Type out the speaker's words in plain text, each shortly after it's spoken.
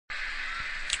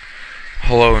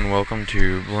Hello and welcome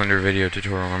to Blender video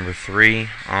tutorial number 3.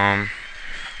 I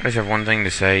just have one thing to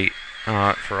say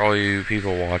for all you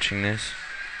people watching this.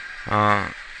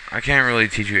 I can't really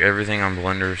teach you everything on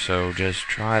Blender, so just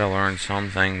try to learn some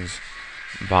things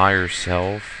by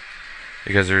yourself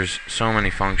because there's so many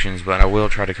functions, but I will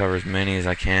try to cover as many as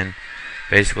I can.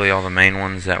 Basically all the main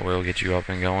ones that will get you up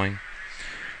and going.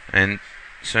 And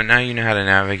so now you know how to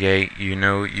navigate, you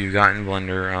know you got in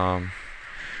Blender.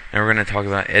 Now we're going to talk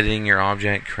about editing your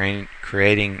object,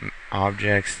 creating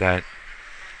objects that,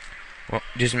 well,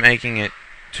 just making it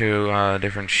to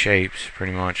different shapes,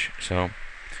 pretty much. So,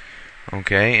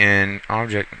 okay, and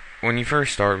object, when you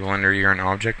first start Blender, you're in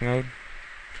object mode.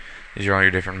 These are all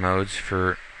your different modes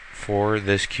for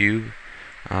this cube.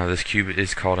 This cube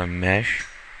is called a mesh.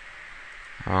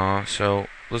 So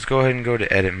let's go ahead and go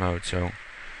to edit mode. So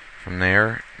from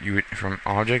there, from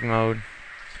object mode,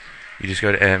 you just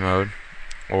go to edit mode.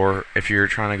 Or if you're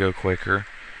trying to go quicker,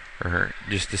 or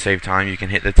just to save time, you can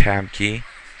hit the tab key.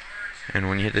 And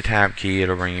when you hit the tab key,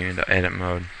 it'll bring you into edit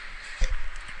mode.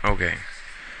 Okay.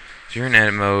 So you're in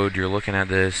edit mode, you're looking at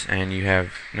this, and you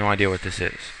have no idea what this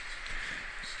is.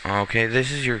 Okay,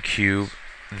 this is your cube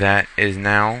that is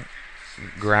now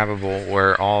grabbable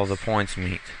where all the points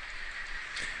meet.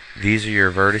 These are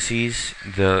your vertices,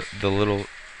 the little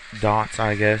dots,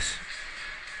 I guess,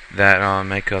 that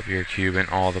make up your cube in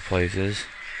all the places.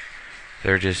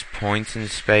 They're just points in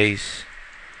space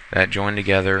that join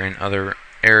together in other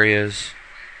areas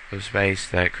of space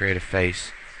that create a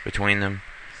face between them.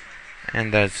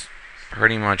 And that's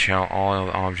pretty much how all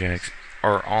the objects,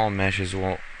 or all meshes,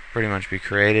 will pretty much be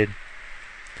created.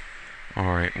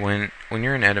 Alright, when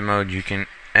you're in edit mode, you can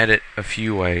edit a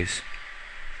few ways.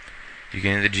 You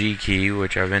can hit the G key,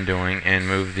 which I've been doing, and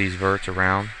move these verts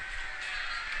around.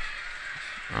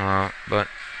 But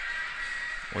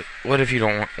what if you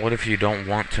don't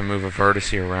want to move a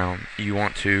vertex around? You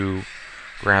want to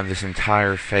grab this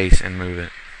entire face and move it.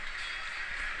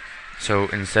 So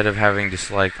instead of having to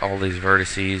select all these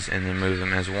vertices and then move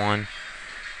them as one,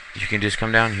 you can just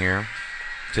come down here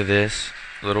to this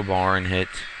little bar and hit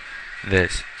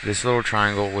this little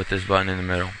triangle with this button in the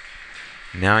middle.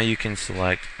 Now you can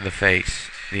select the face,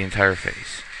 the entire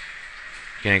face.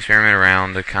 You can experiment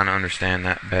around to kind of understand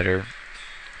that better.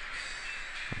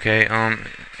 Okay,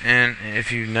 and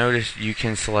if you notice, you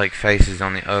can select faces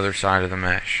on the other side of the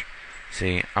mesh.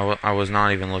 See, I was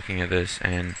not even looking at this,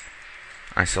 and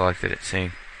I selected it.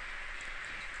 See,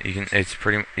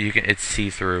 it's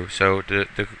see-through. So to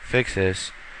fix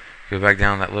this, go back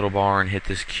down that little bar and hit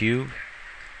this cube.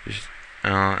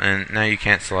 And now you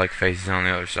can't select faces on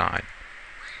the other side.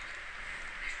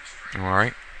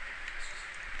 Alright.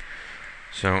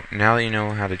 So now that you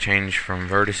know how to change from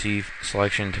vertice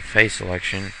selection to face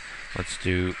selection, let's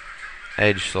do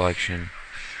edge selection.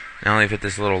 Now that we've hit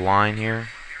this little line here,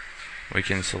 we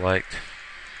can select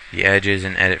the edges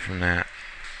and edit from that.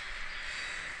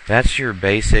 That's your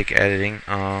basic editing.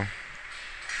 Now,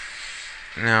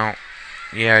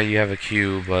 yeah, you have a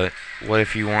cube, but what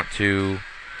if you want to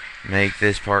make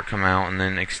this part come out and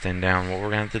then extend down? What we're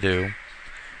going to have to do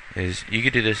is, you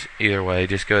could do this either way.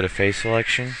 Just go to face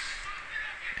selection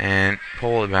and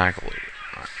pull it back a little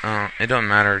bit. It doesn't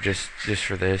matter, just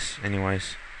for this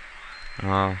anyways.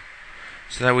 So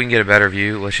that we can get a better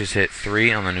view, let's just hit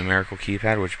 3 on the numerical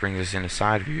keypad, which brings us into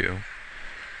side view,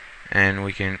 and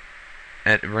we can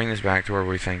bring this back to where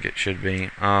we think it should be.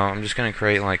 I'm just going to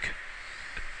create like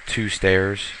 2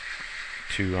 stairs,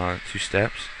 two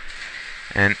steps.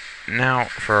 And now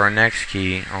for our next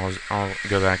key, I'll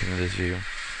go back into this view.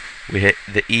 We hit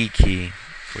the E key,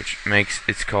 which makes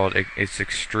it's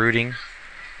extruding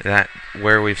that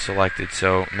where we've selected.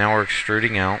 So now we're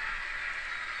extruding out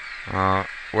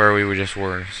where we just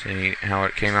were. See how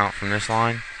it came out from this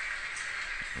line?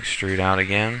 Extrude out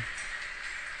again,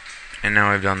 and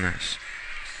now I've done this.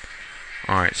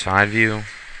 Alright, side view,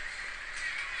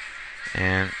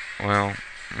 and well,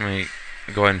 let me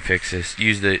go ahead and fix this.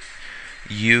 Use the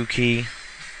U key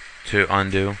to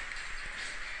undo.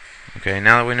 Okay,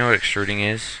 now that we know what extruding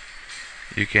is,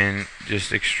 you can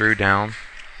just extrude down,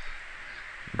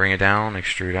 bring it down,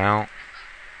 extrude out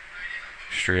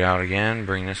again,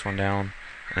 bring this one down,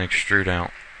 and extrude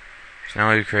out. So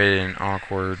now we've created an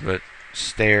awkward but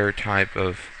stair type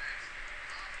of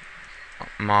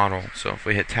model. So if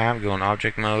we hit tab, go in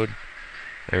object mode,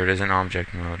 there it is in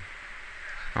object mode.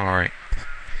 Alright.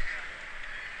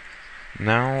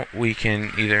 Now we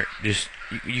can either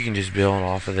you can just build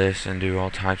off of this and do all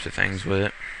types of things with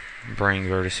it. Bring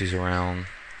vertices around.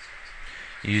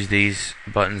 Use these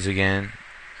buttons again.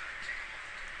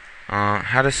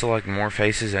 How to select more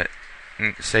faces at,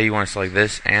 say you want to select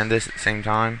this and this at the same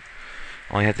time.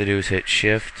 all you have to do is hit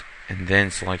shift and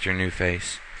then select your new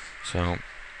face. So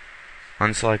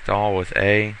unselect all with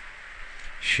A,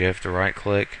 shift, right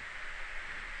click,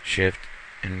 shift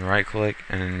and right click,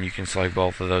 and then you can select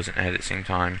both of those and edit at the same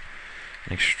time.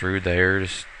 Extrude there,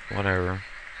 just whatever.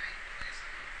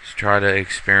 Just try to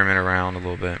experiment around a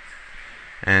little bit.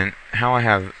 And how I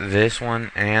have this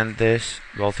one and this,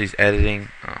 both these editing.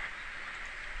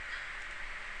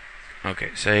 Okay,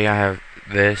 say I have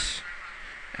this.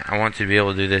 I want to be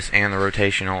able to do this and the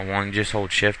rotation all at one. Just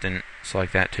hold shift and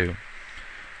select that too.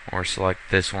 Or select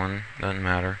this one, doesn't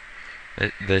matter.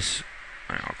 This,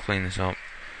 I'll clean this up.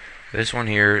 This one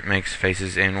here, it makes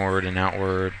faces inward and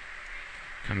outward.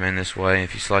 Come in this way.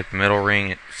 If you select the middle ring,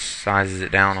 it sizes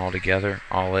it down all together,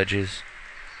 all edges.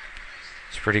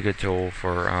 It's a pretty good tool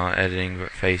for editing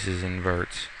faces and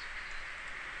verts.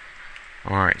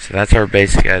 Alright, so that's our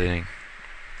basic editing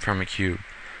from a cube.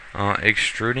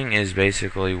 Extruding is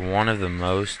basically one of the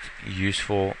most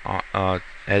useful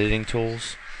editing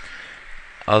tools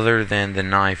other than the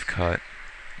knife cut.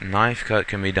 Knife cut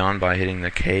can be done by hitting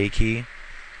the K key.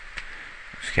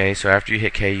 Okay, so after you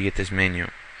hit K, you get this menu.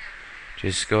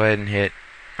 Just go ahead and hit,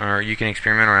 or you can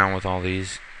experiment around with all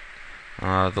these.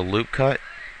 The loop cut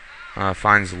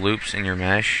finds loops in your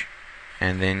mesh,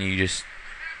 and then you just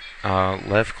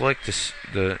left click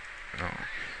to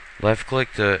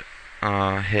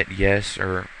hit yes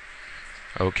or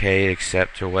OK,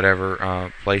 accept to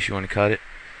whatever place you want to cut it.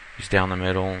 Just down the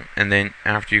middle, and then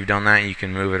after you've done that, you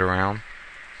can move it around,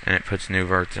 and it puts new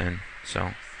verts in.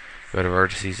 So go to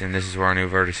vertices, and this is where our new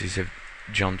vertices have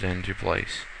jumped into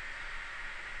place.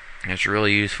 It's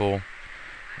really useful,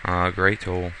 great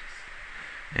tool,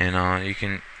 and you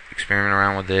can experiment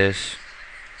around with this.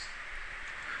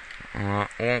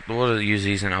 We'll use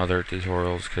these in other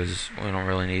tutorials because we don't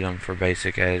really need them for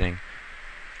basic editing.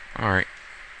 Alright,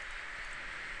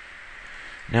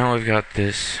 now we've got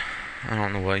this, I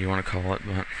don't know what you want to call it,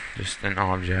 but just an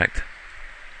object.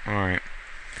 Alright,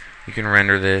 you can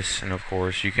render this, and of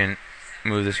course you can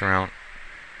move this around.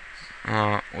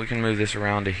 We can move this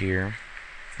around to here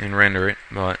and render it,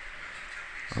 but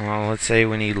let's say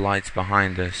we need lights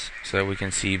behind this so that we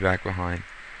can see back behind.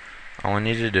 All we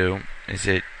need to do is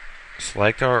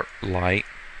select our light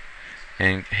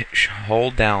and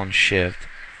hold down shift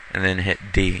and then hit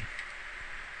D.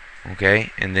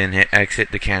 Okay, and then hit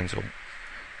exit to cancel.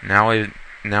 Now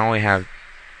we have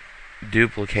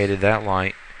duplicated that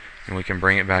light, and we can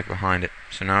bring it back behind it.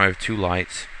 So now I have two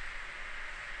lights.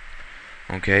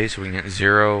 Okay, so we can get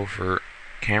 0 for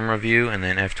camera view and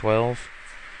then F12,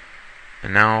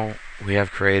 and now we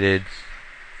have created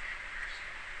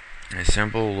a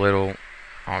simple little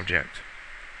object.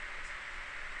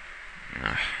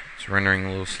 It's rendering a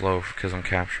little slow because I'm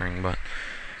capturing, but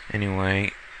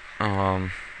anyway,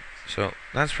 so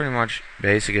that's pretty much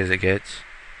basic as it gets.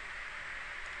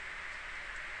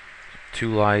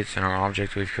 Two lights and our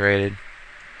object we've created.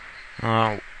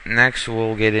 Next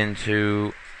we'll get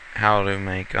into how to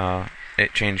make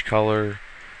it change color,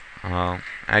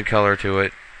 add color to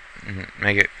it, and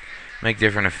make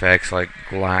different effects like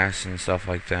glass and stuff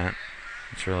like that.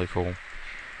 It's really cool.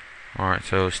 Alright,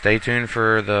 so stay tuned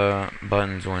for the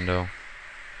buttons window.